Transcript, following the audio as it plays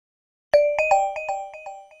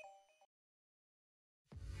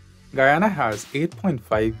Guyana has 8.5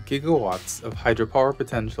 gigawatts of hydropower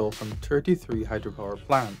potential from 33 hydropower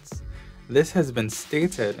plants. This has been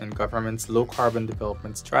stated in government's Low Carbon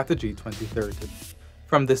Development Strategy 2030.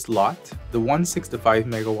 From this lot, the 165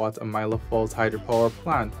 megawatt Amila Falls hydropower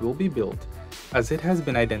plant will be built, as it has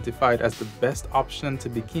been identified as the best option to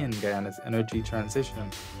begin Guyana's energy transition.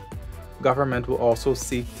 Government will also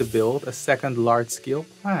seek to build a second large-scale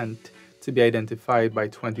plant to be identified by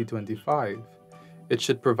 2025. It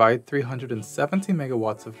should provide 370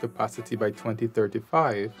 megawatts of capacity by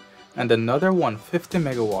 2035 and another 150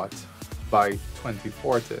 megawatts by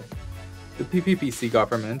 2040. The PPPC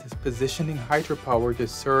government is positioning hydropower to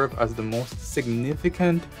serve as the most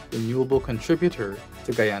significant renewable contributor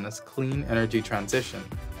to Guyana's clean energy transition.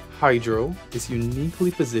 Hydro is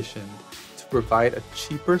uniquely positioned to provide a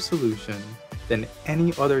cheaper solution than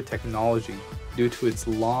any other technology due to its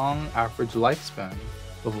long average lifespan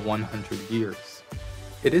of 100 years.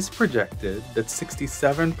 It is projected that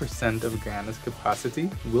 67% of Guyana's capacity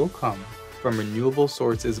will come from renewable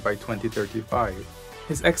sources by 2035.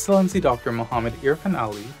 His Excellency Dr. Mohammed Irfan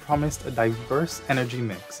Ali promised a diverse energy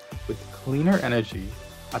mix with cleaner energy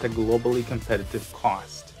at a globally competitive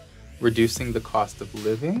cost, reducing the cost of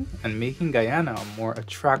living and making Guyana a more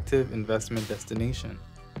attractive investment destination.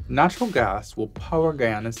 Natural gas will power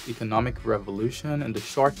Guyana's economic revolution in the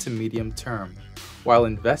short to medium term, while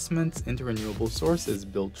investments into renewable sources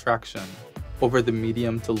build traction. Over the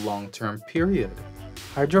medium to long-term period,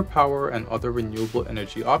 hydropower and other renewable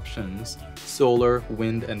energy options, solar,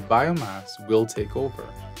 wind, and biomass will take over.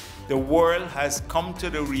 The world has come to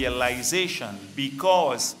the realization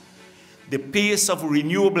because the pace of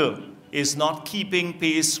renewable is not keeping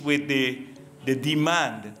pace with the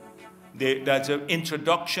demand. That the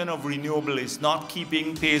introduction of renewable is not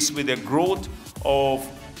keeping pace with the growth of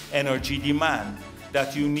energy demand,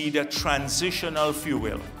 that you need a transitional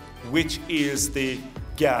fuel, which is the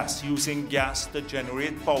gas, using gas to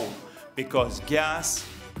generate power, because gas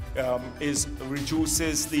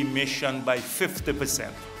reduces the emission by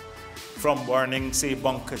 50% from burning, say,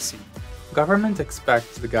 bunker C. Government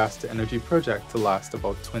expects the gas-to-energy project to last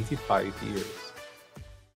about 25 years.